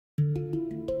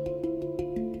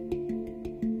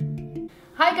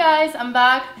Hi guys, I'm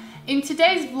back. In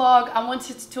today's vlog, I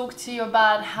wanted to talk to you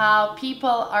about how people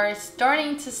are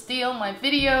starting to steal my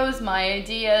videos, my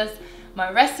ideas, my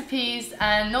recipes,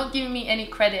 and not giving me any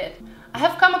credit. I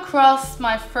have come across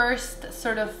my first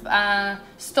sort of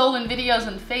stolen videos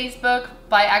on Facebook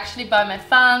by my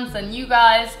fans and you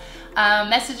guys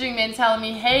messaging me and telling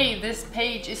me, hey, this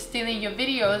page is stealing your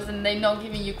videos and they're not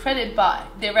giving you credit, but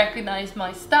they recognize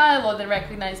my style or they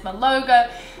recognize my logo,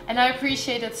 and I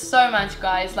appreciate it so much,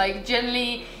 guys. Like,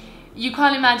 generally, you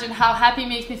can't imagine how happy it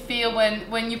makes me feel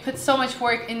when you put so much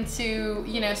work into,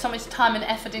 you know, so much time and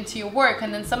effort into your work,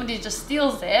 and then somebody just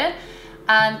steals it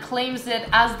and claims it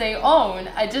as their own.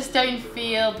 I just don't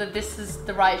feel that this is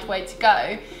the right way to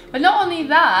go. But not only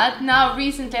that, now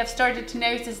recently I've started to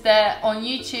notice that on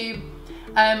YouTube,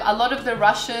 a lot of the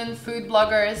Russian food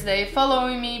bloggers, they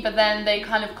following me, but then they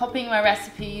kind of copying my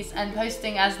recipes and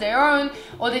posting as their own,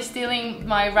 or they're stealing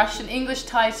my Russian English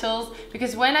titles.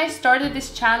 Because when I started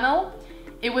this channel,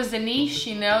 it was a niche,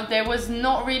 you know, there was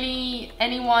not really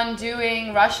anyone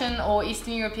doing Russian or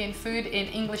Eastern European food in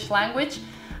English language.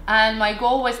 And my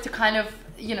goal was to kind of,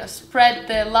 you know, spread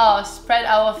the love, spread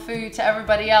our food to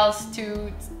everybody else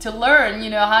to learn,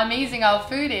 you know, how amazing our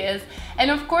food is.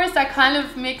 And of course I kind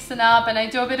of mix it up and I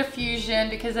do a bit of fusion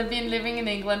because I've been living in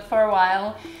England for a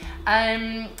while.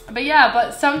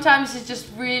 But sometimes it's just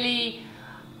really,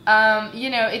 you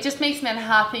know, it just makes me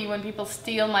unhappy when people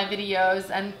steal my videos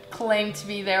and claim to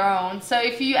be their own. So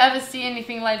if you ever see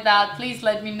anything like that, please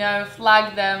let me know,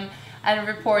 flag them and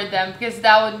report them, because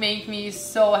that would make me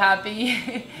so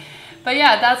happy. But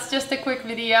yeah, that's just a quick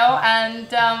video, and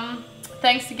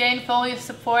thanks again for all your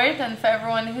support and for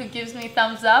everyone who gives me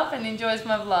thumbs up and enjoys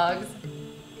my vlogs.